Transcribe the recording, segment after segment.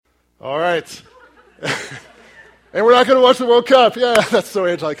All right. And we're not going to watch the World Cup. Yeah, that's so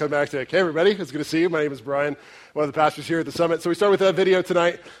anticlimactic. Hey, everybody. It's good to see you. My name is Brian, one of the pastors here at the Summit. So we start with that video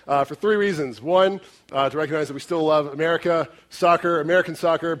tonight for three reasons. One, to recognize that we still love America, soccer, American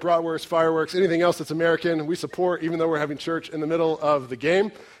soccer, bratwurst, fireworks, anything else that's American, we support, even though we're having church in the middle of the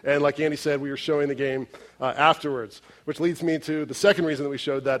game. And like Andy said, we are showing the game afterwards, which leads me to the second reason that we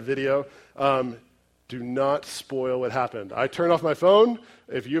showed that video. Do not spoil what happened. I turned off my phone.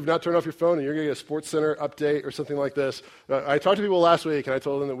 If you have not turned off your phone and you're going to get a Sports Center update or something like this, I talked to people last week and I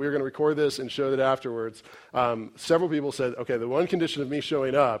told them that we were going to record this and show it afterwards. Several people said, okay, the one condition of me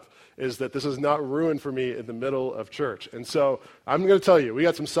showing up is that this is not ruined for me in the middle of church. And so I'm going to tell you, we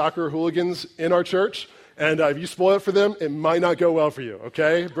got some soccer hooligans in our church. And if you spoil it for them, it might not go well for you,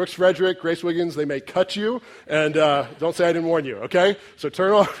 okay? Brooks Frederick, Grace Wiggins, they may cut you, and don't say I didn't warn you, okay? So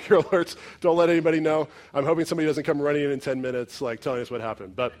turn off your alerts. Don't let anybody know. I'm hoping somebody doesn't come running in 10 minutes, like telling us what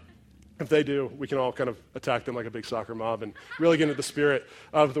happened. But if they do, we can all kind of attack them like a big soccer mob and really get into the spirit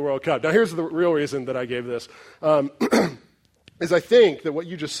of the World Cup. Now, here's the real reason that I gave this, is I think that what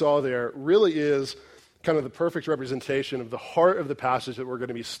you just saw there really is kind of the perfect representation of the heart of the passage that we're going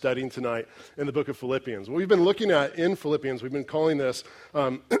to be studying tonight in the book of Philippians. What we've been looking at in Philippians, we've been calling this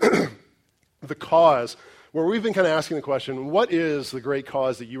the cause, where we've been kind of asking the question, what is the great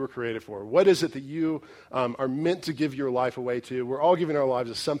cause that you were created for? What is it that you are meant to give your life away to? We're all giving our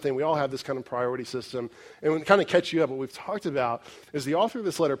lives to something. We all have this kind of priority system. And to kind of catch you up, what we've talked about is the author of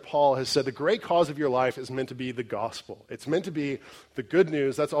this letter, Paul, has said the great cause of your life is meant to be the gospel. It's meant to be the good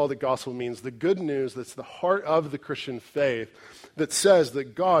news. That's all the gospel means. The good news that's the heart of the Christian faith that says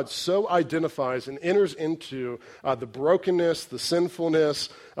that God so identifies and enters into the brokenness, the sinfulness,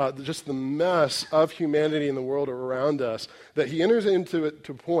 just the mess of humanity in the world around us, that he enters into it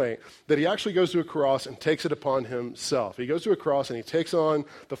to a point that he actually goes to a cross and takes it upon himself. He goes to a cross and he takes on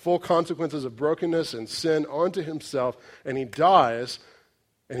the full consequences of brokenness and sin onto himself, and he dies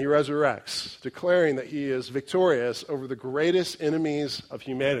and he resurrects, declaring that he is victorious over the greatest enemies of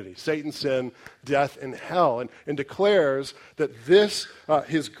humanity, Satan, sin, death, and hell, and declares that this,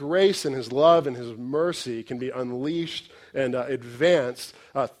 his grace and his love and his mercy can be unleashed and advanced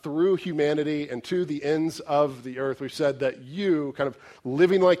through humanity and to the ends of the earth. We've said that you kind of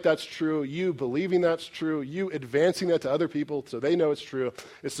living like that's true, you believing that's true, you advancing that to other people so they know it's true,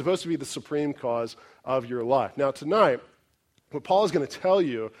 is supposed to be the supreme cause of your life. Now tonight, what Paul is going to tell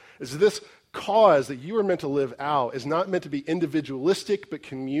you is this cause that you are meant to live out is not meant to be individualistic but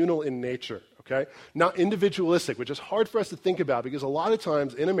communal in nature. Okay? Not individualistic, which is hard for us to think about because a lot of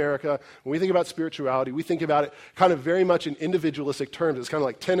times in America, when we think about spirituality, we think about it kind of very much in individualistic terms. It's kind of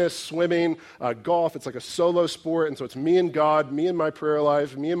like tennis, swimming, golf. It's like a solo sport, and so it's me and God, me and my prayer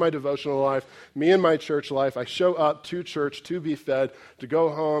life, me and my devotional life, me and my church life. I show up to church to be fed, to go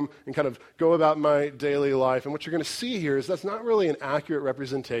home and kind of go about my daily life. And what you're going to see here is that's not really an accurate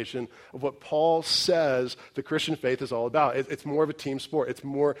representation of what Paul says the Christian faith is all about. It's more of a team sport. It's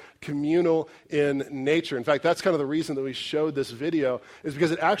more communal in nature. In fact, that's kind of the reason that we showed this video, is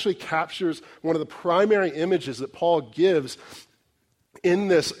because it actually captures one of the primary images that Paul gives in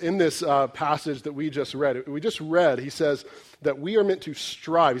this passage that we just read. We just read, he says that we are meant to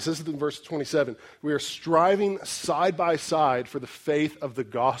strive. He says it in verse 27. We are striving side by side for the faith of the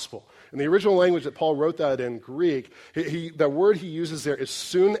gospel. In the original language that Paul wrote that in Greek, the word he uses there is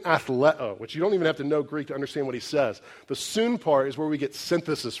soon athleo, which you don't even have to know Greek to understand what he says. The soon part is where we get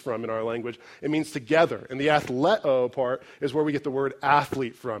synthesis from in our language. It means together. And the athleo part is where we get the word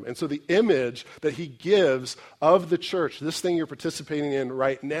athlete from. And so the image that he gives of the church, this thing you're participating in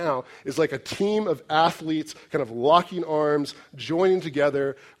right now, is like a team of athletes kind of locking arms, joining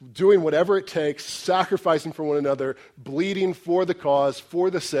together, doing whatever it takes, sacrificing for one another, bleeding for the cause, for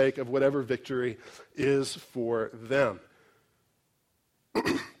the sake of whatever victory is for them.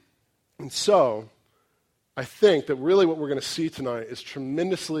 And so, I think that really what we're going to see tonight is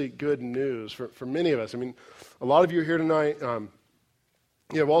tremendously good news for many of us. I mean, a lot of you are here tonight.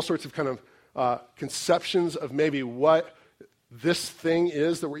 You have all sorts of kind of conceptions of maybe what this thing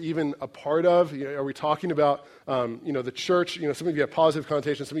is that we're even a part of. Are we talking about, the church? Some of you have positive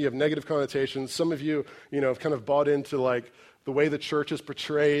connotations, some of you have negative connotations. Some of you, have kind of bought into like the way the church is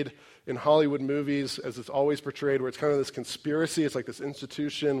portrayed in Hollywood movies, as it's always portrayed, where it's kind of this conspiracy. It's like this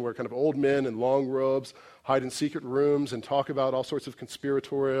institution where kind of old men in long robes hide in secret rooms and talk about all sorts of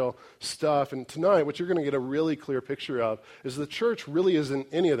conspiratorial stuff. And tonight, what you're going to get a really clear picture of is the church really isn't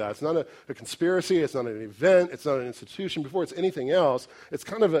any of that. It's not a conspiracy. It's not an event. It's not an institution. Before it's anything else, it's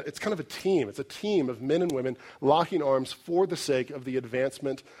kind of a team. It's a team of men and women locking arms for the sake of the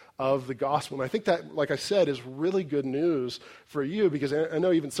advancement of the gospel. And I think that, like I said, is really good news for you, because I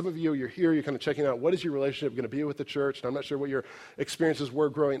know even some of you, you're here, you're kind of checking out what is your relationship going to be with the church, and I'm not sure what your experiences were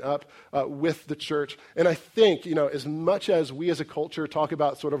growing up with the church. And I think, as much as we as a culture talk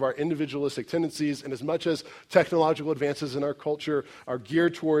about sort of our individualistic tendencies, and as much as technological advances in our culture are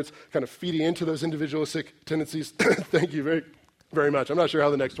geared towards kind of feeding into those individualistic tendencies, thank you very, very much. I'm not sure how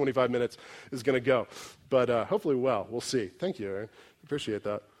the next 25 minutes is going to go, but hopefully well. We'll see. Thank you, Aaron. Appreciate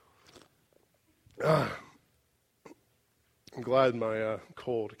that. I'm glad my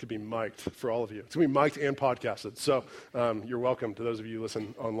cold could be mic'd for all of you. It's going to be mic'd and podcasted, so you're welcome to those of you who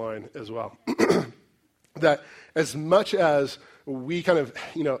listen online as well. That as much as we kind of,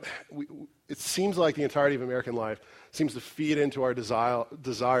 it seems like the entirety of American life seems to feed into our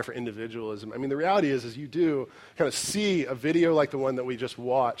desire for individualism. I mean, the reality is you do kind of see a video like the one that we just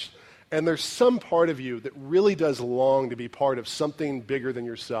watched, and there's some part of you that really does long to be part of something bigger than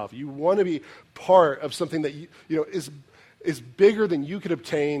yourself. You want to be part of something that is bigger than you could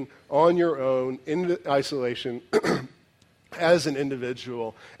obtain on your own in isolation as an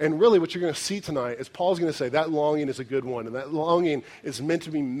individual. And really what you're going to see tonight is Paul's going to say that longing is a good one, and that longing is meant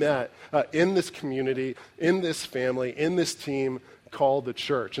to be met in this community, in this family, in this team called the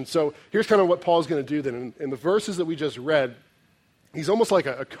church. And so here's kind of what Paul's going to do then. In the verses that we just read, he's almost like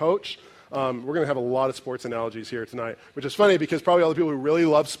a coach. We're going to have a lot of sports analogies here tonight, which is funny because probably all the people who really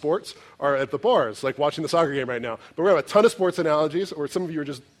love sports are at the bars, like watching the soccer game right now. But we're going to have a ton of sports analogies, or some of you are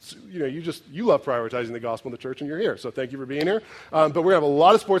just, you love prioritizing the gospel in the church and you're here. So thank you for being here. But we're going to have a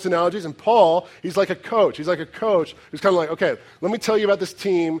lot of sports analogies. And Paul, he's like a coach. He's like a coach who's kind of like, okay, let me tell you about this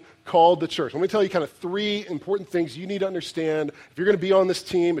team called the church. Let me tell you kind of 3 important things you need to understand. If you're going to be on this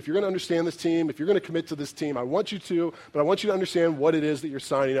team, if you're going to understand this team, if you're going to commit to this team, I want you to, but I want you to understand what it is that you're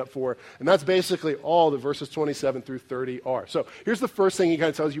signing up for. And that's basically all that verses 27 through 30 are. So here's the first thing he kind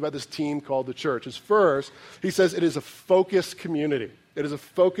of tells you about this team called the church. Is first, he says it is a focused community. It is a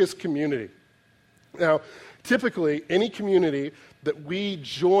focused community. Now, typically, any community that we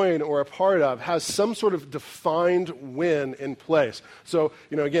join or are a part of has some sort of defined win in place. So,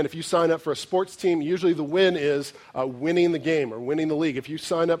 again, if you sign up for a sports team, usually the win is winning the game or winning the league. If you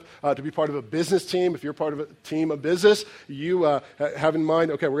sign up to be part of a business team, if you're part of a team of business, you have in mind,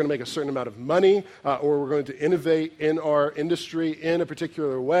 okay, we're going to make a certain amount of money, or we're going to innovate in our industry in a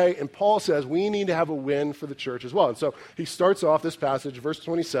particular way. And Paul says we need to have a win for the church as well. And so he starts off this passage, verse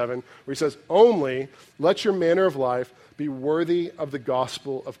 27, where he says, only let your manner of life be worthy of the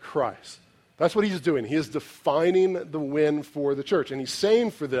gospel of Christ. That's what he's doing. He is defining the win for the church. And he's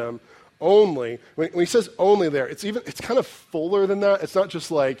saying for them only, when he says only there, it's kind of fuller than that. It's not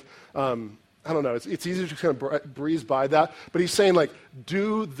just like, I don't know, it's easy to just kind of breeze by that. But he's saying, like,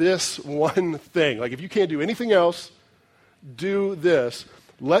 do this one thing. Like, if you can't do anything else, do this.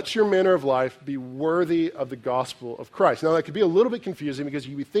 Let your manner of life be worthy of the gospel of Christ. Now, that could be a little bit confusing because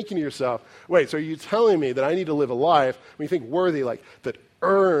you'd be thinking to yourself, wait, so are you telling me that I need to live a life, when you think worthy, like that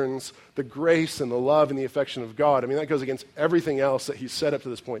earns the grace and the love and the affection of God? I mean, that goes against everything else that he's said up to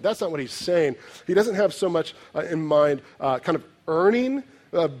this point. That's not what he's saying. He doesn't have so much in mind kind of earning,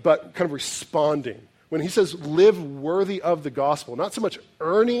 but kind of responding. When he says live worthy of the gospel, not so much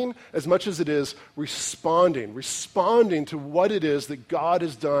earning as much as it is responding to what it is that God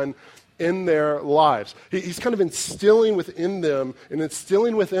has done in their lives. He's kind of instilling within them and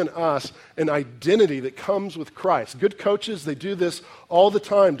instilling within us an identity that comes with Christ. Good coaches, they do this all the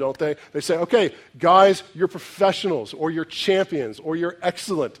time, don't they? They say, okay, guys, you're professionals, or you're champions, or you're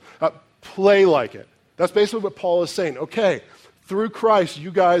excellent. Play like it. That's basically what Paul is saying. Okay, through Christ,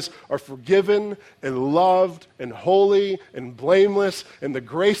 you guys are forgiven and loved and holy and blameless, and the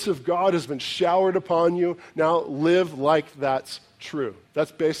grace of God has been showered upon you. Now live like that's true.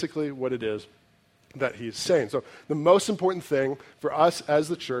 That's basically what it is that he's saying. So the most important thing for us as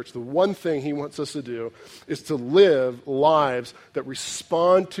the church, the one thing he wants us to do, is to live lives that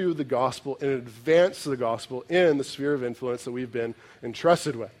respond to the gospel and advance the gospel in the sphere of influence that we've been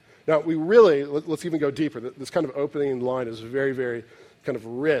entrusted with. Now, we really, let's even go deeper. This kind of opening line is very, very kind of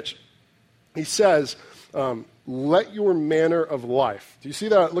rich. He says, let your manner of life. Do you see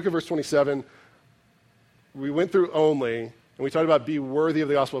that? Look at verse 27. We went through only, and we talked about be worthy of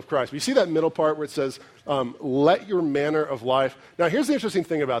the gospel of Christ. But you see that middle part where it says, let your manner of life. Now, here's the interesting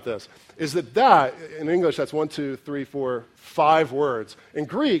thing about this, is that in English, that's 1, 2, 3, 4, 5 words. In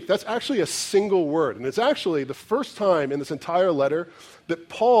Greek, that's actually a single word. And it's actually the first time in this entire letter that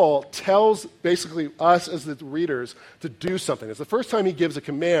Paul tells basically us as the readers to do something. It's the first time he gives a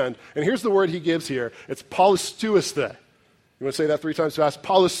command. And here's the word he gives here. It's polysteuesthai. You want to say that 3 times fast?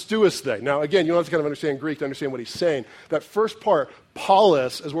 Polistuosthai. Now, again, you don't have to kind of understand Greek to understand what he's saying. That first part,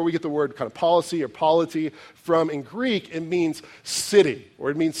 polis, is where we get the word kind of policy or polity from. In Greek, it means city,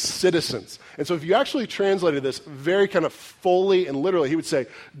 or it means citizens. And so if you actually translated this very kind of fully and literally, he would say,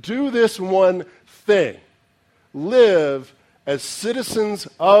 do this one thing. Live as citizens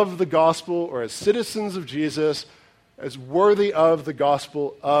of the gospel, or as citizens of Jesus, as worthy of the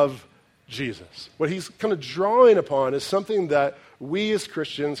gospel of Jesus. What he's kind of drawing upon is something that we as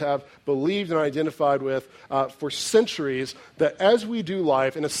Christians have believed and identified with for centuries, that as we do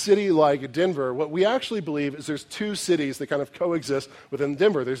life in a city like Denver, what we actually believe is there's 2 cities that kind of coexist within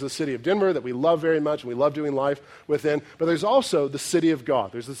Denver. There's the city of Denver that we love very much and we love doing life within, but there's also the city of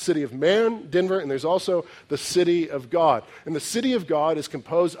God. There's the city of man, Denver, and there's also the city of God. And the city of God is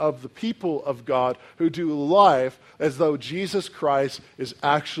composed of the people of God who do life as though Jesus Christ is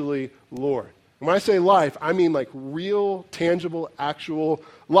actually Lord. And when I say life, I mean like real, tangible, actual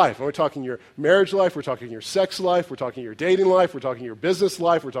life. And we're talking your marriage life, we're talking your sex life, we're talking your dating life, we're talking your business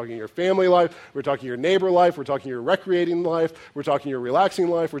life, we're talking your family life, we're talking your neighbor life, we're talking your recreating life, we're talking your relaxing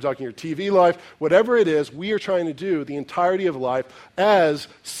life, we're talking your TV life. Whatever it is, we are trying to do the entirety of life as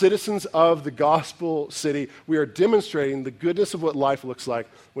citizens of the gospel city. We are demonstrating the goodness of what life looks like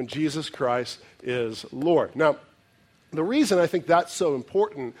when Jesus Christ is Lord. Now, the reason I think that's so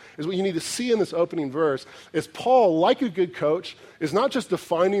important is what you need to see in this opening verse is Paul, like a good coach, is not just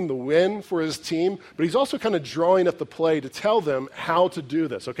defining the win for his team, but he's also kind of drawing up the play to tell them how to do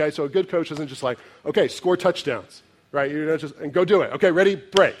this, okay? So a good coach isn't just like, okay, score touchdowns, right? You're not just, and go do it. Okay, ready,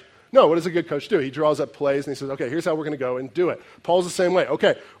 break. No, what does a good coach do? He draws up plays and he says, okay, here's how we're going to go and do it. Paul's the same way.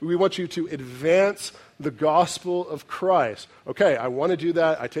 Okay, we want you to advance the gospel of Christ. Okay, I want to do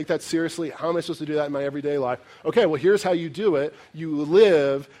that. I take that seriously. How am I supposed to do that in my everyday life? Okay, well, here's how you do it. You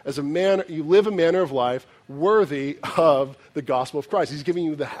live a manner of life worthy of the gospel of Christ. He's giving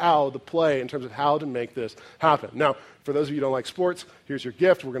you the how, the play, in terms of how to make this happen. Now, for those of you who don't like sports, here's your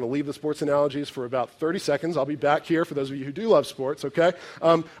gift. We're going to leave the sports analogies for about 30 seconds. I'll be back here for those of you who do love sports, okay?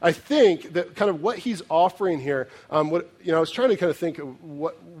 I think that kind of what he's offering here, I was trying to kind of think of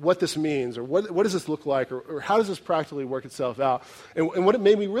what this means, or what does this look like, or how does this practically work itself out? And what it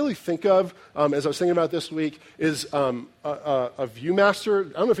made me really think of, as I was thinking about this week, is a Viewmaster.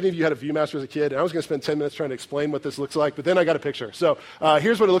 I don't know if any of you had a Viewmaster as a kid, and I was going to spend 10 minutes trying to explain what this looks like, but then I got a picture. So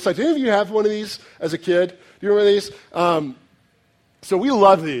here's what it looks like. Do any of you have one of these as a kid? Do you remember these? So we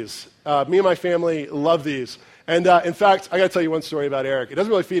love these. Me and my family love these. And in fact, I got to tell you one story about Eric. It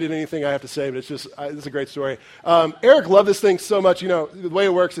doesn't really feed into anything I have to say, but it's a great story. Eric loved this thing so much. You know, the way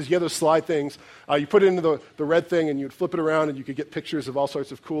it works is you have those slide things. You put it into the red thing, and you'd flip it around, and you could get pictures of all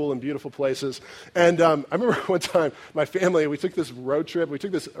sorts of cool and beautiful places. And I remember one time, my family, we took this road trip. We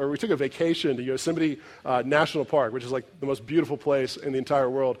took a vacation to Yosemite National Park, which is like the most beautiful place in the entire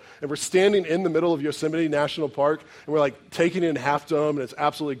world. And we're standing in the middle of Yosemite National Park, and we're like taking in Half Dome, and it's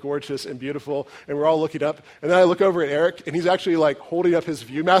absolutely gorgeous and beautiful. And we're all looking up, and then I look over at Eric, and he's actually like holding up his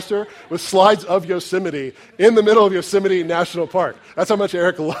Viewmaster with slides of Yosemite in the middle of Yosemite National Park. That's how much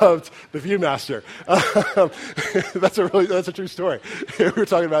Eric loved the Viewmaster. That's a true story. We were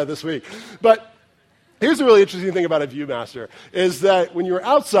talking about it this week. But here's the really interesting thing about a Viewmaster, is that when you're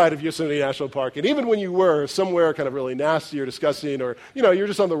outside of Yosemite National Park, and even when you were somewhere kind of really nasty or disgusting, or, you're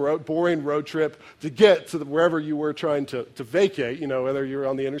just on the boring road trip to get to wherever you were trying to vacate, whether you're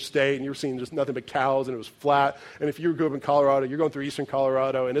on the interstate and you're seeing just nothing but cows and it was flat, and if you grew up in Colorado, you're going through eastern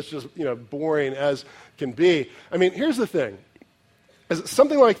Colorado, and it's just, boring as can be. I mean, here's the thing.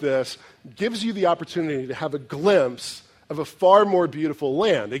 Something like this gives you the opportunity to have a glimpse of a far more beautiful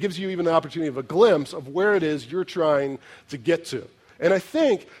land. It gives you even the opportunity of a glimpse of where it is you're trying to get to. And I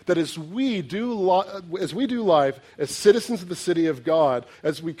think that as we do life as citizens of the city of God,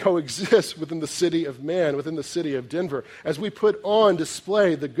 as we coexist within the city of man, within the city of Denver, as we put on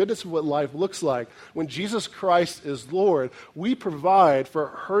display the goodness of what life looks like, when Jesus Christ is Lord, we provide for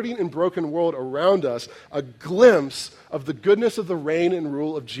a hurting and broken world around us a glimpse of the goodness of the reign and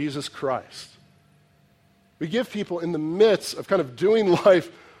rule of Jesus Christ. We give people in the midst of kind of doing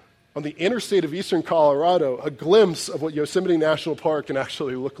life on the interstate of eastern Colorado a glimpse of what Yosemite National Park can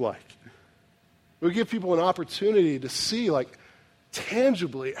actually look like. We give people an opportunity to see,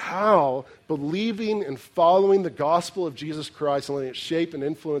 tangibly how believing and following the gospel of Jesus Christ and letting it shape and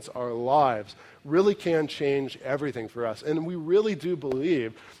influence our lives really can change everything for us. And we really do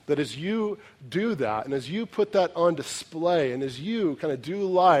believe that as you do that, and as you put that on display, and as you kind of do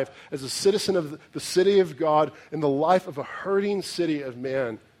life as a citizen of the city of God in the life of a hurting city of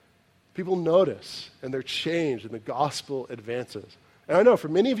man, people notice, and they're changed, and the gospel advances. And I know for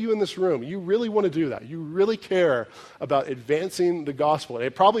many of you in this room, you really want to do that. You really care about advancing the gospel. And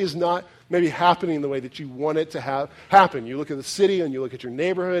it probably is not maybe happening the way that you want it to happen. You look at the city and you look at your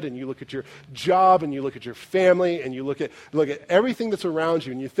neighborhood and you look at your job and you look at your family and you look at everything that's around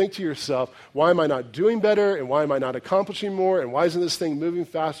you and you think to yourself, why am I not doing better and why am I not accomplishing more and why isn't this thing moving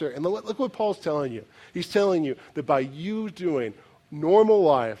faster? And look what Paul's telling you. He's telling you that by you doing normal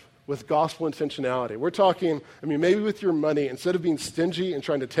life with gospel intentionality. We're talking, maybe with your money, instead of being stingy and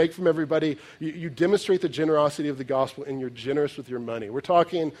trying to take from everybody, you demonstrate the generosity of the gospel and you're generous with your money. We're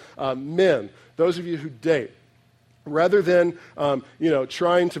talking men, those of you who date. Rather than,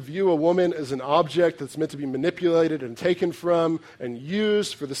 trying to view a woman as an object that's meant to be manipulated and taken from and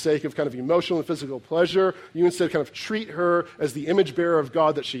used for the sake of kind of emotional and physical pleasure, you instead kind of treat her as the image bearer of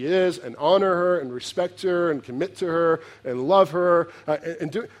God that she is and honor her and respect her and commit to her and love her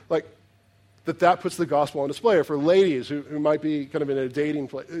and do that puts the gospel on display. Or for ladies who might be kind of in a dating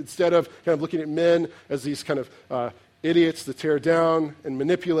place, instead of kind of looking at men as these kind of idiots to tear down and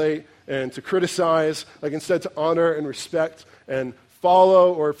manipulate and to criticize, instead to honor and respect and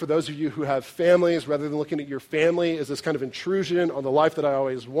follow, or for those of you who have families, rather than looking at your family as this kind of intrusion on the life that I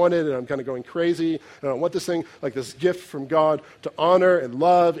always wanted and I'm kind of going crazy and I don't want this thing, like this gift from God to honor and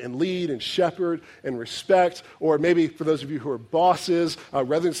love and lead and shepherd and respect. Or maybe for those of you who are bosses,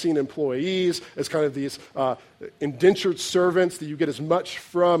 rather than seeing employees as kind of these indentured servants that you get as much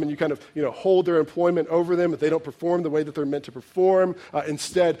from and you kind of hold their employment over them if they don't perform the way that they're meant to perform.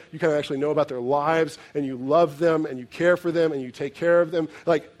 Instead, you kind of actually know about their lives and you love them and you care for them and you take care of them.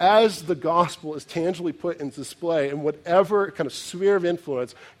 As the gospel is tangibly put in display in whatever kind of sphere of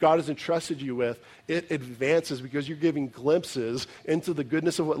influence God has entrusted you with, it advances because you're giving glimpses into the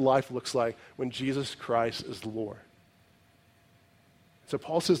goodness of what life looks like when Jesus Christ is Lord. So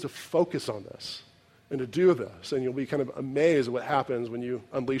Paul says to focus on this and to do this, and you'll be kind of amazed at what happens when you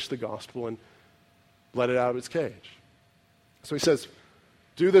unleash the gospel and let it out of its cage. So he says,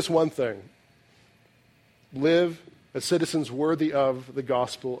 do this one thing. Live as citizens worthy of the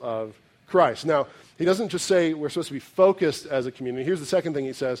gospel of Christ. Now, he doesn't just say we're supposed to be focused as a community. Here's the second thing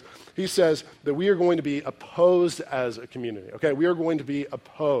he says. He says that we are going to be opposed as a community. Okay, we are going to be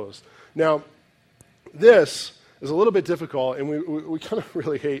opposed. Now, this is a little bit difficult, and we kind of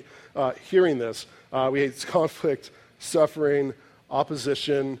really hate hearing this. We hate conflict, suffering,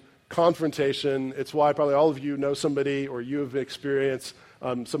 opposition, confrontation. It's why probably all of you know somebody or you have experienced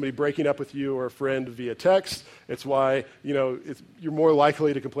somebody breaking up with you or a friend via text. It's why, you're more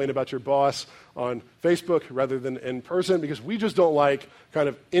likely to complain about your boss on Facebook rather than in person, because we just don't like kind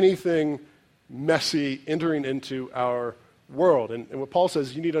of anything messy entering into our world. And what Paul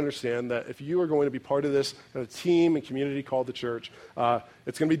says, you need to understand that if you are going to be part of this kind of team and community called the church,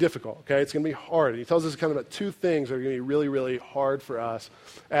 it's going to be difficult, okay? It's going to be hard. And he tells us kind of about two things that are going to be really, really hard for us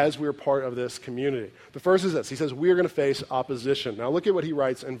as we're part of this community. The first is this. He says, we're going to face opposition. Now look at what he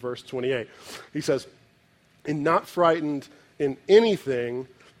writes in verse 28. He says, and not frightened in anything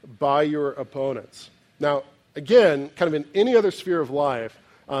by your opponents. Now, again, kind of in any other sphere of life,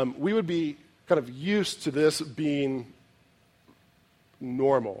 we would be kind of used to this being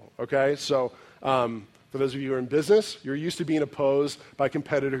normal, okay? So for those of you who are in business, you're used to being opposed by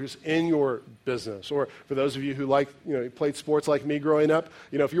competitors in your business. Or for those of you who played sports like me growing up,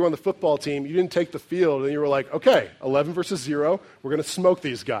 if you were on the football team, you didn't take the field and you were like, okay, 11 versus 0, we're going to smoke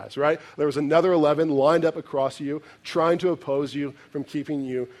these guys, right? There was another 11 lined up across you, trying to oppose you from keeping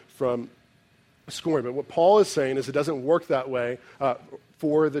you from scoring. But what Paul is saying is it doesn't work that way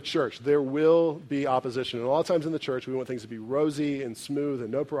for the church. There will be opposition. And a lot of times in the church, we want things to be rosy and smooth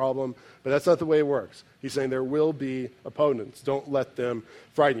and no problem, but that's not the way it works. He's saying there will be opponents. Don't let them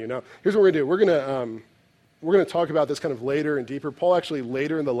frighten you. Now, here's what we're going to do. We're going to talk about this kind of later and deeper. Paul actually,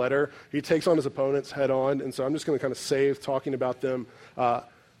 later in the letter, he takes on his opponents head on, and so I'm just going to kind of save talking about them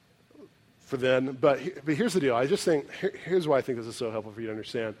for then. But here's the deal. I just think, here's why I think this is so helpful for you to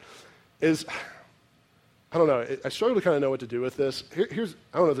understand, is I don't know. I struggle to kind of know what to do with this. I don't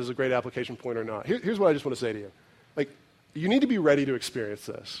know if there's a great application point or not. Here's what I just want to say to you. You need to be ready to experience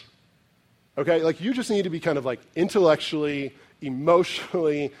this. Okay? You just need to be kind of intellectually,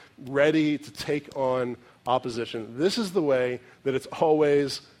 emotionally ready to take on opposition. This is the way that it's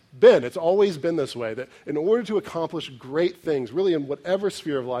always been. It's always been this way, that in order to accomplish great things, really in whatever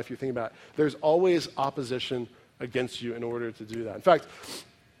sphere of life you think about, there's always opposition against you in order to do that. In fact,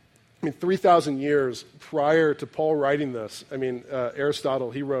 3,000 years prior to Paul writing this,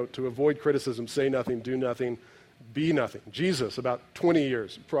 Aristotle, he wrote, to avoid criticism, say nothing, do nothing, be nothing. Jesus, about 20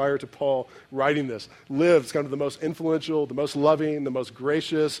 years prior to Paul writing this, lived kind of the most influential, the most loving, the most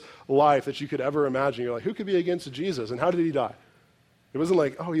gracious life that you could ever imagine. You're like, who could be against Jesus? And how did he die? It wasn't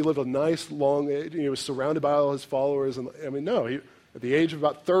like, oh, he lived a nice, long, he was surrounded by all his followers. And no, at the age of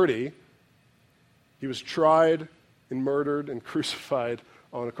about 30, he was tried and murdered and crucified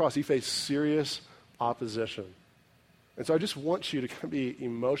on a cross. He faced serious opposition. And so I just want you to kind of be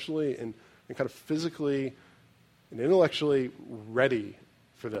emotionally and kind of physically and intellectually ready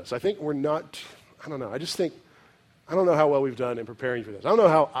for this. I think we're not, I don't know, I don't know how well we've done in preparing for this. I don't know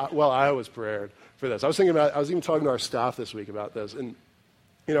how well I was prepared for this. I was even talking to our staff this week about this. And,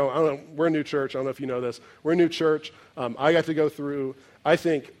 I don't know, we're a new church. I don't know if you know this. We're a new church. I got to go through, I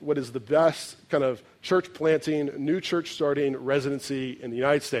think, what is the best kind of church planting, new church starting residency in the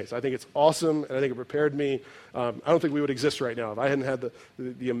United States. I think it's awesome, and I think it prepared me. I don't think we would exist right now if I hadn't had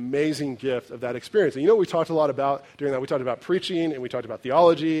the amazing gift of that experience. And you know what we talked a lot about during that? We talked about preaching, and we talked about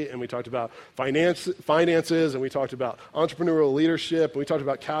theology, and we talked about finances, and we talked about entrepreneurial leadership, and we talked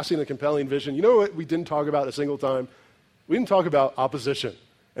about casting a compelling vision. You know what we didn't talk about a single time? We didn't talk about opposition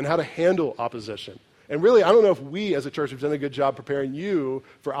and how to handle opposition. And really, I don't know if we as a church have done a good job preparing you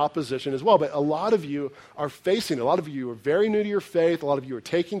for opposition as well, but a lot of you are facing it. A lot of you are very new to your faith. A lot of you are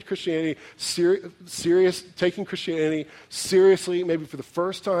taking Christianity taking Christianity seriously, maybe for the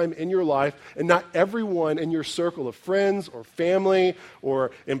first time in your life, and not everyone in your circle of friends or family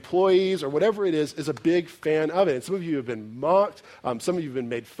or employees or whatever it is a big fan of it. And some of you have been mocked. Some of you have been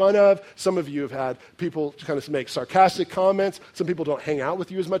made fun of. Some of you have had people kind of make sarcastic comments. Some people don't hang out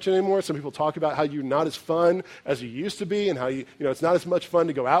with you as much anymore. Some people talk about how you're not as fun as you used to be and how it's not as much fun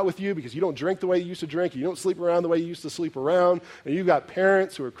to go out with you because you don't drink the way you used to drink. You don't sleep around the way you used to sleep around. And you've got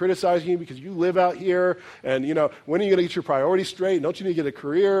parents who are criticizing you because you live out here. And, when are you going to get your priorities straight? Don't you need to get a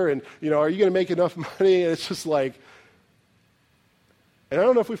career? And, are you going to make enough money? And it's just like, and I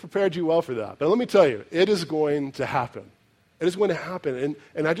don't know if we've prepared you well for that. But let me tell you, it is going to happen. It is going to happen.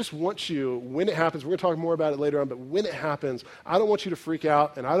 And I just want you, when it happens, we're going to talk more about it later on, but when it happens, I don't want you to freak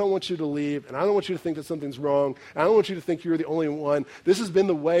out, and I don't want you to leave, and I don't want you to think that something's wrong, and I don't want you to think you're the only one. This has been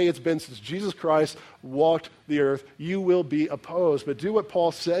the way it's been since Jesus Christ walked the earth. You will be opposed. But do what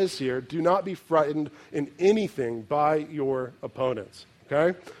Paul says here. Do not be frightened in anything by your opponents.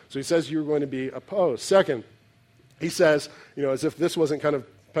 Okay? So he says you're going to be opposed. Second, he says, as if this wasn't kind of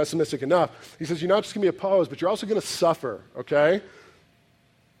pessimistic enough. He says, you're not just going to be opposed, but you're also going to suffer, okay?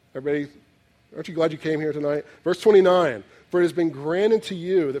 Everybody, aren't you glad you came here tonight? Verse 29, for it has been granted to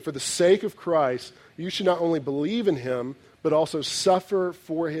you that for the sake of Christ, you should not only believe in him, but also suffer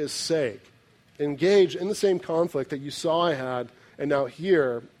for his sake. Engage in the same conflict that you saw I had, and now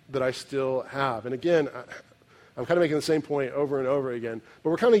hear that I still have. And again, I'm kind of making the same point over and over again, but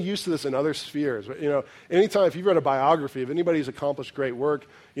we're kind of used to this in other spheres. Anytime, if you've read a biography of anybody who's accomplished great work,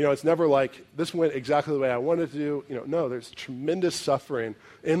 it's never like, this went exactly the way I wanted to do. No, there's tremendous suffering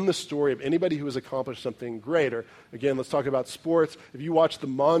in the story of anybody who has accomplished something great. Or, again, let's talk about sports. If you watch the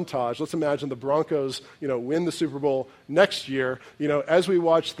montage, let's imagine the Broncos, win the Super Bowl next year. As we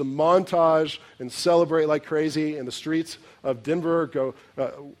watch the montage and celebrate like crazy, and the streets of Denver go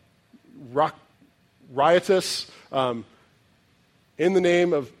riotous, in the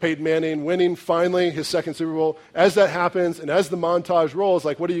name of Peyton Manning winning finally his second Super Bowl. As that happens and as the montage rolls,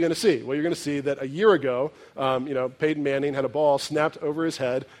 what are you going to see? Well, you're going to see that a year ago, Peyton Manning had a ball snapped over his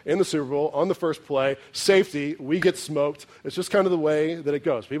head in the Super Bowl on the first play. Safety, we get smoked. It's just kind of the way that it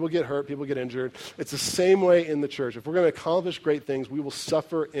goes. People get hurt, people get injured. It's the same way in the church. If we're going to accomplish great things, we will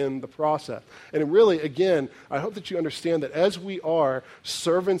suffer in the process. And really, again, I hope that you understand that as we are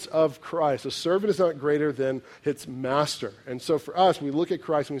servants of Christ, a servant is not greater than its master. And so for us, we look at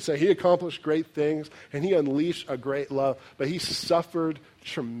Christ and we say, he accomplished great things and he unleashed a great love, but he suffered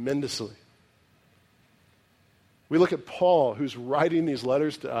tremendously. We look at Paul, who's writing these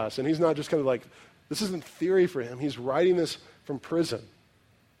letters to us, and he's not just kind of like, this isn't theory for him. He's writing this from prison,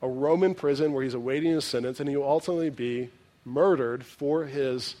 a Roman prison where he's awaiting his sentence, and he will ultimately be murdered for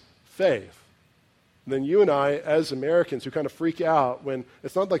his faith. And then you and I, as Americans, who kind of freak out when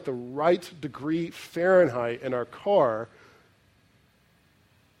it's not like the right degree Fahrenheit in our car,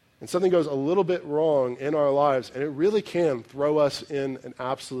 and something goes a little bit wrong in our lives, and it really can throw us in an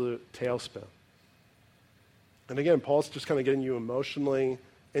absolute tailspin. And again, Paul's just kind of getting you emotionally,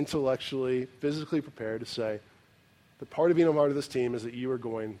 intellectually, physically prepared to say, the part of being a part of this team is that you are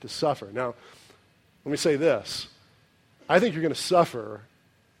going to suffer. Now, let me say this. I think you're going to suffer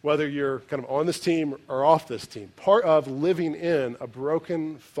whether you're kind of on this team or off this team. Part of living in a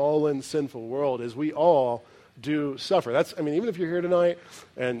broken, fallen, sinful world is we all do suffer. Even if you're here tonight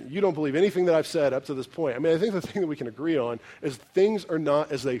and you don't believe anything that I've said up to this point, I think the thing that we can agree on is things are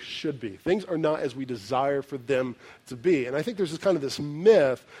not as they should be. Things are not as we desire for them to be. And I think there's this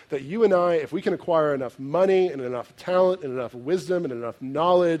myth that you and I, if we can acquire enough money and enough talent and enough wisdom and enough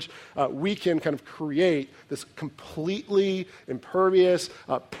knowledge, we can kind of create this completely impervious,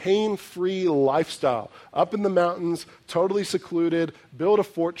 pain-free lifestyle up in the mountains, totally secluded, build a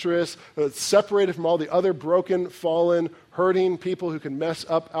fortress, separated from all the other broken, fallen, hurting people who can mess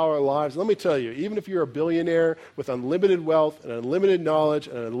up our lives. Let me tell you, even if you're a billionaire with unlimited wealth and unlimited knowledge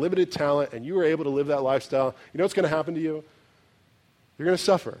and unlimited talent and you are able to live that lifestyle, you know what's going to happen to you? You're going to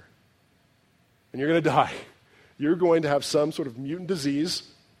suffer. And you're going to die. You're going to have some sort of mutant disease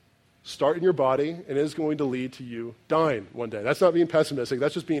start in your body, and it is going to lead to you dying one day. That's not being pessimistic.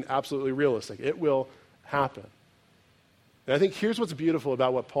 That's just being absolutely realistic. It will happen. And I think here's what's beautiful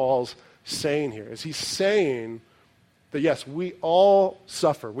about what Paul's saying here, is he's saying that yes, we all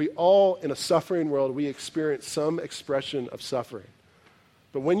suffer. We all, in a suffering world, we experience some expression of suffering.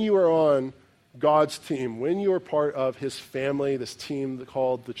 But when you are on God's team, when you are part of his family, this team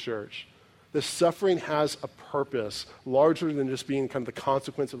called the church, this suffering has a purpose larger than just being kind of the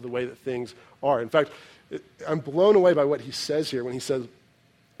consequence of the way that things are. In fact, I'm blown away by what he says here when he says,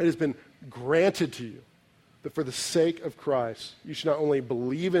 it has been granted to you that for the sake of Christ, you should not only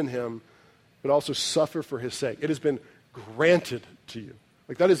believe in him, but also suffer for his sake. It has been granted to you.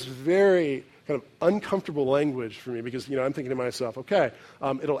 That is very kind of uncomfortable language for me because, I'm thinking to myself, okay,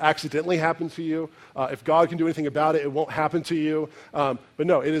 it'll accidentally happen to you. If God can do anything about it, it won't happen to you. But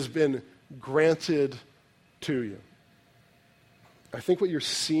no, it has been granted to you. I think what you're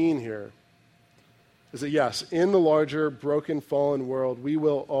seeing here is that, yes, in the larger, broken, fallen world, we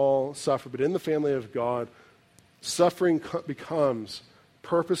will all suffer. But in the family of God, suffering becomes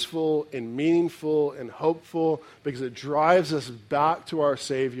purposeful and meaningful and hopeful because it drives us back to our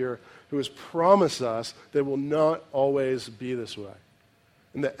Savior who has promised us that it will not always be this way.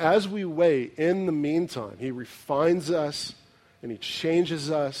 And that as we wait, in the meantime, he refines us and he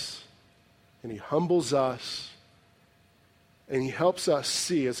changes us and he humbles us and he helps us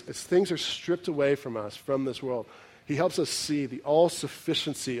see, as things are stripped away from us, from this world, he helps us see the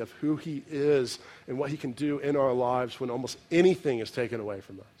all-sufficiency of who he is and what he can do in our lives when almost anything is taken away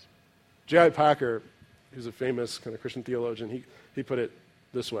from us. J.I. Packer, who's a famous kind of Christian theologian, he put it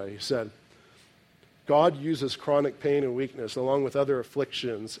this way. He said, God uses chronic pain and weakness along with other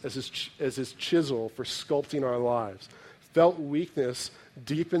afflictions as his chisel for sculpting our lives. Felt weakness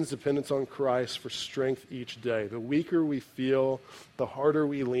deepens dependence on Christ for strength each day. The weaker we feel, the harder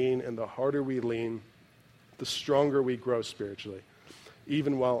we lean, and the harder we lean, the stronger we grow spiritually,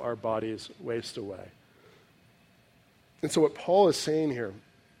 even while our bodies waste away. And so what Paul is saying here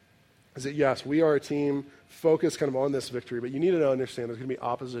is that, yes, we are a team focused kind of on this victory, but you need to understand there's going to be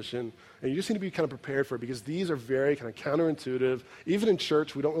opposition, and you just need to be kind of prepared for it because these are very kind of counterintuitive. Even in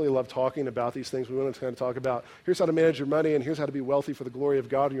church, we don't really love talking about these things. We want to kind of talk about, here's how to manage your money, and here's how to be wealthy for the glory of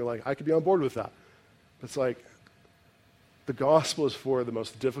God, and you're like, I could be on board with that. It's like, the gospel is for the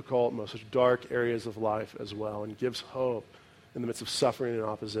most difficult, most dark areas of life as well, and gives hope in the midst of suffering and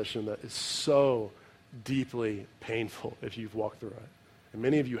opposition that is so deeply painful if you've walked through it. And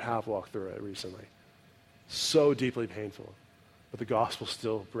many of you have walked through it recently. So deeply painful, but the gospel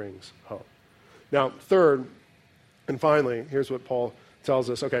still brings hope. Now, third, and finally, here's what Paul tells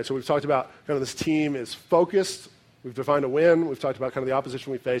us. Okay, so we've talked about kind of this team is focused. We've defined a win. We've talked about kind of the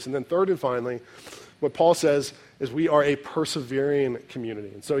opposition we face. And then third and finally, what Paul says is we are a persevering community.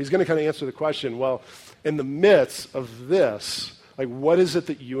 And so he's going to kind of answer the question, well, in the midst of this, what is it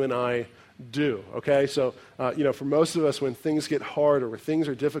that you and I do? Okay, so, for most of us, when things get hard or when things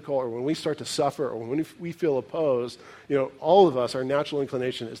are difficult or when we start to suffer or when we feel opposed, all of us, our natural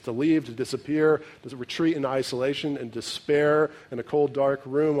inclination is to leave, to disappear, to retreat into isolation and despair in a cold, dark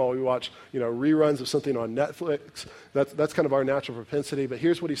room while we watch, reruns of something on Netflix. That's kind of our natural propensity. But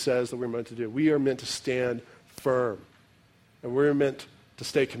here's what he says that we're meant to do. We are meant to stand firm, and we're meant to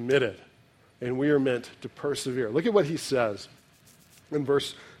stay committed, and we are meant to persevere. Look at what he says in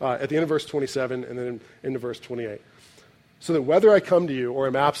at the end of verse 27 and then into verse 28. So that whether I come to you or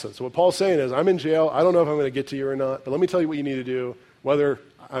am absent. So what Paul's saying is, I'm in jail. I don't know if I'm going to get to you or not, but let me tell you what you need to do, whether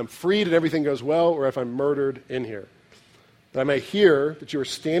I'm freed and everything goes well or if I'm murdered in here. That I may hear that you are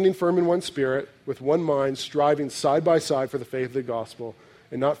standing firm in one spirit, with one mind, striving side by side for the faith of the gospel,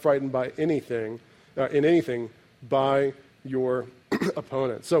 and not frightened by anything by your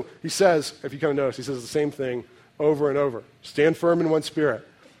opponent. So he says, if you kind of notice, he says the same thing over and over. Stand firm in one spirit.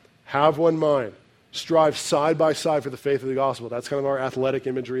 Have one mind. strive side by side for the faith of the gospel. That's kind of our athletic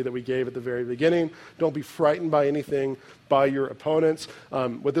imagery that we gave at the very beginning. Don't be frightened by anything, by your opponents.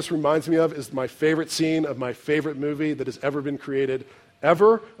 What this reminds me of is my favorite scene of my favorite movie that has ever been created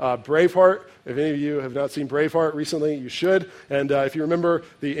ever, Braveheart. If any of you have not seen Braveheart recently, you should. And if you remember,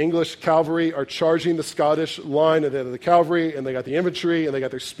 the English cavalry are charging the Scottish line, and they have the cavalry, and they got the infantry, and they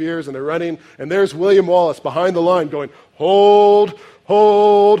got their spears, and they're running. And there's William Wallace behind the line going, hold,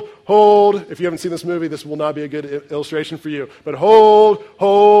 hold, hold. If you haven't seen this movie, this will not be a good illustration for you. But hold,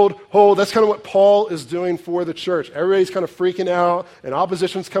 hold, hold. That's kind of what Paul is doing for the church. Everybody's kind of freaking out, and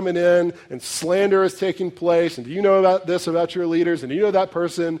opposition's coming in, and slander is taking place. And do you know about this about your leaders? And do you know that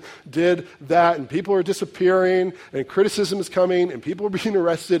person did that? And people are disappearing, and criticism is coming, and people are being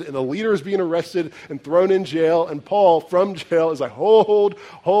arrested, and the leader is being arrested and thrown in jail. And Paul, from jail, is like, hold,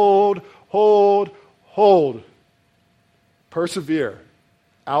 hold, hold, hold. Persevere,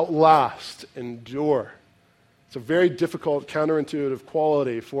 outlast, endure. It's a very difficult, counterintuitive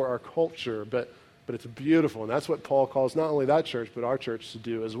quality for our culture, but it's beautiful. And that's what Paul calls not only that church, but our church to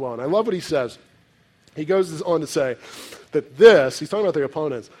do as well. And I love what he says. He goes on to say that this, he's talking about their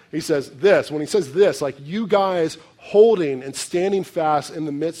opponents, he says this, when he says this, like you guys holding and standing fast in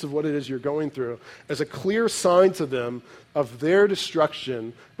the midst of what it is you're going through, as a clear sign to them of their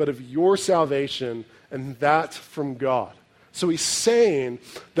destruction, but of your salvation, and that from God. So he's saying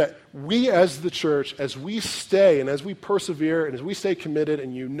that we as the church, as we stay and as we persevere and as we stay committed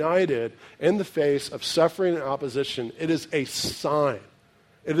and united in the face of suffering and opposition, it is a sign.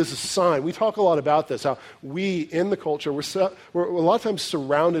 It is a sign. We talk a lot about this, how we in the culture, we're a lot of times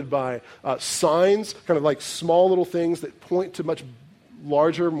surrounded by signs, kind of like small little things that point to much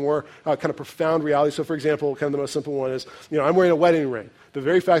larger, more kind of profound reality. So for example, kind of the most simple one is, I'm wearing a wedding ring. The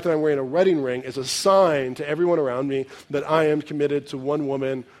very fact that I'm wearing a wedding ring is a sign to everyone around me that I am committed to one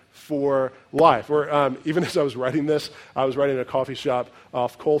woman for life. Or even as I was writing this, I was writing in a coffee shop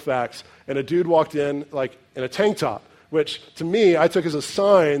off Colfax, and a dude walked in like in a tank top, which to me I took as a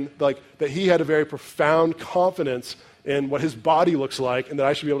sign like that he had a very profound confidence in what his body looks like, and that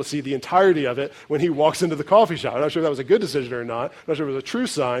I should be able to see the entirety of it when he walks into the coffee shop. I'm not sure if that was a good decision or not. I'm not sure if it was a true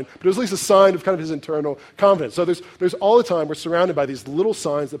sign, but it was at least a sign of kind of his internal confidence. So there's all the time, we're surrounded by these little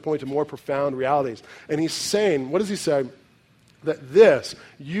signs that point to more profound realities. And he's saying, what does he say? That this,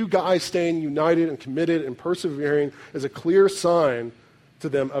 you guys staying united and committed and persevering, is a clear sign to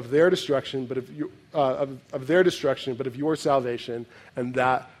them of their destruction, but of their destruction, but of your salvation, and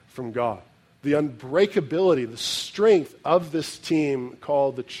that from God. The unbreakability, the strength of this team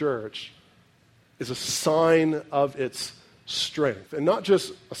called the church is a sign of its strength. And not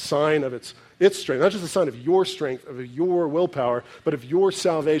just a sign of its strength, not just a sign of your strength, of your willpower, but of your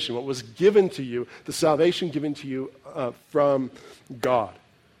salvation, what was given to you, the salvation given to you from God.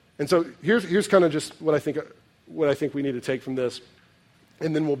 And so here's kind of just what I think we need to take from this,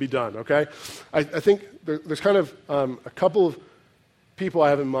 and then we'll be done, okay? I think there's kind of a couple of people I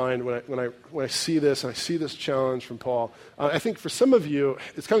have in mind when I see this, and I see this challenge from Paul. I think for some of you,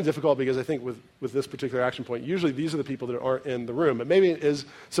 it's kind of difficult because I think with this particular action point, usually these are the people that aren't in the room. But maybe it is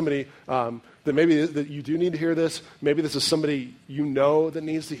somebody that maybe that you do need to hear this. Maybe this is somebody you know that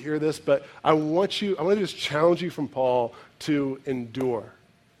needs to hear this. But I want to just challenge you from Paul to endure.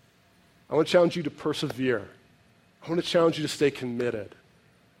 I want to challenge you to persevere. I want to challenge you to stay committed.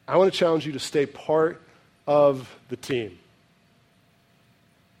 I want to challenge you to stay part of the team.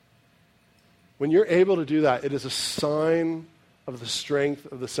 When you're able to do that, it is a sign of the strength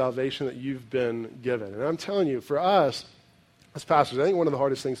of the salvation that you've been given. And I'm telling you, for us as pastors, I think one of the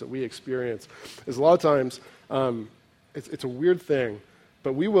hardest things that we experience is a lot of times, it's a weird thing,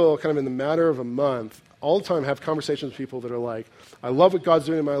 but we will kind of in the matter of a month, all the time have conversations with people that are like, I love what God's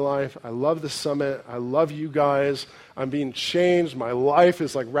doing in my life. I love the summit. I love you guys. I'm being changed. My life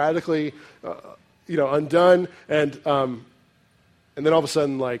is like radically, undone. And then all of a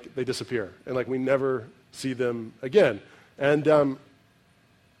sudden, like, they disappear, and like we never see them again. And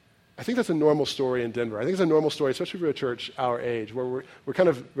I think that's a normal story in Denver. I think it's a normal story, especially for a church our age, where we're kind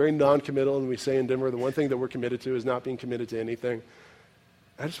of very non-committal, and we say in Denver the one thing that we're committed to is not being committed to anything.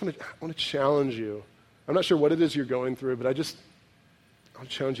 I want to challenge you. I'm not sure what it is you're going through, but I want to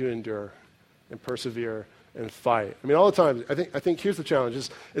challenge you to endure and persevere and fight. I mean, all the time, I think here's the challenge,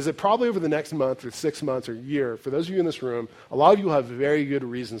 is that probably over the next month or 6 months or year, for those of you in this room, a lot of you will have very good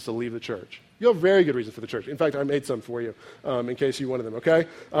reasons to leave the church. You'll have very good reasons for the church. In fact, I made some for you in case you wanted them, okay?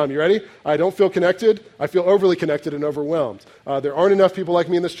 You ready? I don't feel connected. I feel overly connected and overwhelmed. There aren't enough people like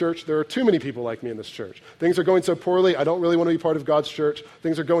me in this church. There are too many people like me in this church. Things are going so poorly, I don't really want to be part of God's church.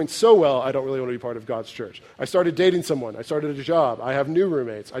 Things are going so well, I don't really want to be part of God's church. I started dating someone. I started a job. I have new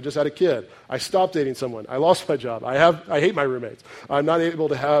roommates. I just had a kid. I stopped dating someone. I lost my job. I hate my roommates. I'm not able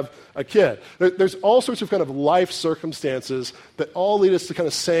to have a kid. There's all sorts of kind of life circumstances that all lead us to kind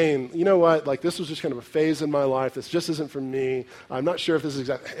of saying, you know what, like this was just kind of a phase in my life. This just isn't for me. I'm not sure if this is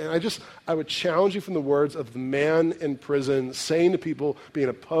exactly. And I would challenge you from the words of the man in prison saying to people being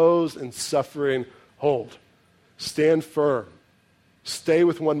opposed and suffering, hold, stand firm, stay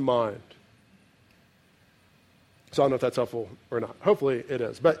with one mind. So I don't know if that's helpful or not. Hopefully it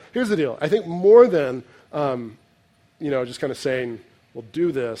is. But here's the deal. I think more than, just kind of saying, we'll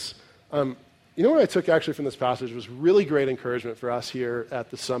do this, you know what I took actually from this passage was really great encouragement for us here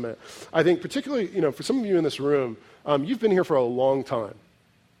at the Summit. I think particularly, for some of you in this room, you've been here for a long time.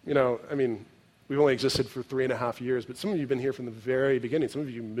 We've only existed for 3.5 years, but some of you have been here from the very beginning. Some of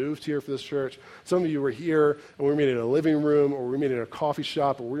you moved here for this church. Some of you were here, and we were meeting in a living room, or we were meeting in a coffee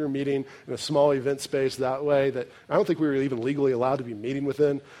shop, or we were meeting in a small event space that way that I don't think we were even legally allowed to be meeting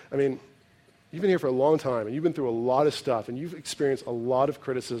within. You've been here for a long time, and you've been through a lot of stuff, and you've experienced a lot of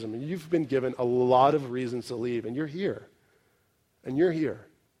criticism, and you've been given a lot of reasons to leave, and you're here. And you're here.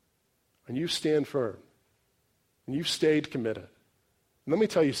 And you stand firm. And you've stayed committed. And let me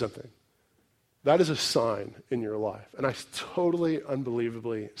tell you something. That is a sign in your life. And I totally,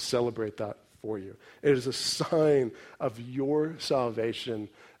 unbelievably celebrate that for you. It is a sign of your salvation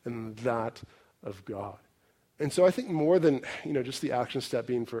and that of God. And so I think more than, just the action step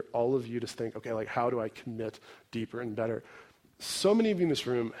being for all of you to think, okay, like how do I commit deeper and better? So many of you in this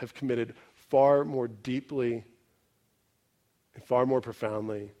room have committed far more deeply and far more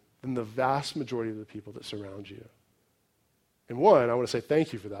profoundly than the vast majority of the people that surround you. And one, I want to say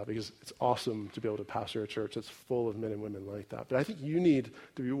thank you for that because it's awesome to be able to pastor a church that's full of men and women like that. But I think you need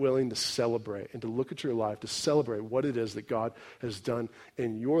to be willing to celebrate and to look at your life, to celebrate what it is that God has done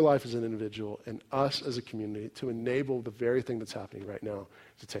in your life as an individual and us as a community to enable the very thing that's happening right now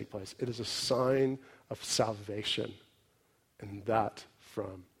to take place. It is a sign of salvation, and that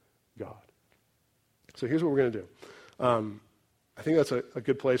from God. So here's what we're going to do. I think that's a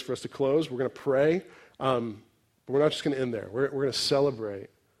good place for us to close. We're going to pray. But we're not just going to end there. We're going to celebrate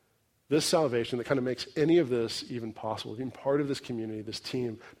this salvation that kind of makes any of this even possible, being part of this community, this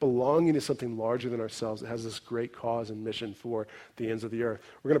team, belonging to something larger than ourselves that has this great cause and mission for the ends of the earth.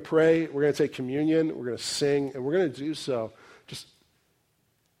 We're going to pray, we're going to take communion, we're going to sing, and we're going to do so just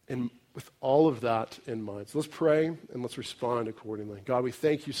with all of that in mind. So let's pray and let's respond accordingly. God, we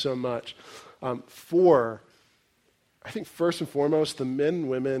thank you so much for, I think first and foremost, the men and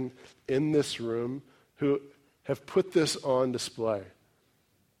women in this room who have put this on display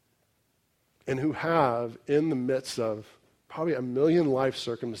and who have, in the midst of probably a million life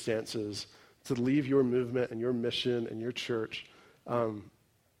circumstances, to leave your movement and your mission and your church, to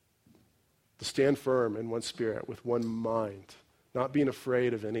stand firm in one spirit with one mind, not being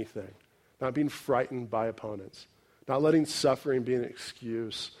afraid of anything, not being frightened by opponents, not letting suffering be an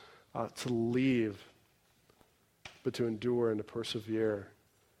excuse to leave, but to endure and to persevere.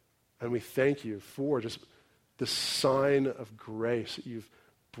 And we thank you for just the sign of grace that you've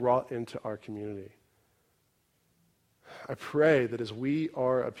brought into our community. I pray that as we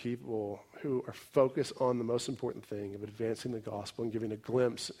are a people who are focused on the most important thing of advancing the gospel and giving a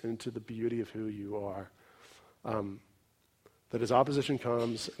glimpse into the beauty of who you are, that as opposition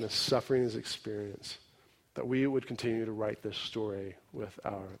comes and as suffering is experienced, that we would continue to write this story with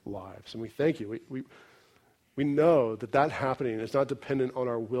our lives. And we thank you. We know that happening is not dependent on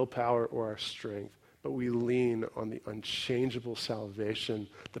our willpower or our strength, but we lean on the unchangeable salvation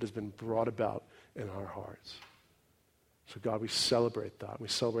that has been brought about in our hearts. So God, we celebrate that. We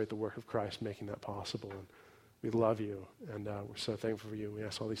celebrate the work of Christ making that possible. And we love you, and we're so thankful for you. We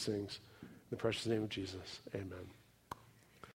ask all these things in the precious name of Jesus. Amen.